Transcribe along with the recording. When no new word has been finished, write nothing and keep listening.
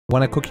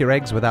Want to cook your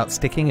eggs without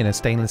sticking in a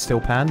stainless steel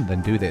pan?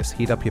 Then do this.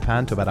 Heat up your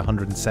pan to about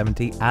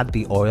 170, add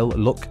the oil,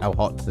 look how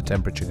hot the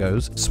temperature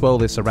goes, swirl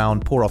this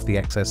around, pour off the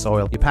excess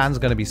oil. Your pan's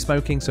going to be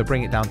smoking, so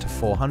bring it down to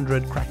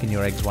 400, crack in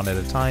your eggs one at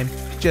a time.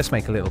 Just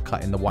make a little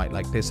cut in the white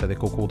like this so they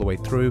cook all the way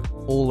through.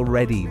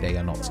 Already they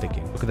are not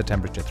sticking. Look at the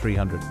temperature,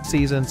 300.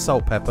 Season,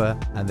 salt, pepper,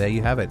 and there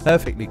you have it.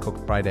 Perfectly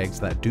cooked fried eggs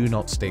that do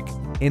not stick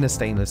in a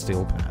stainless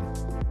steel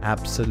pan.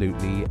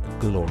 Absolutely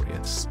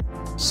glorious.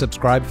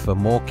 Subscribe for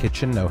more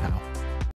kitchen know-how.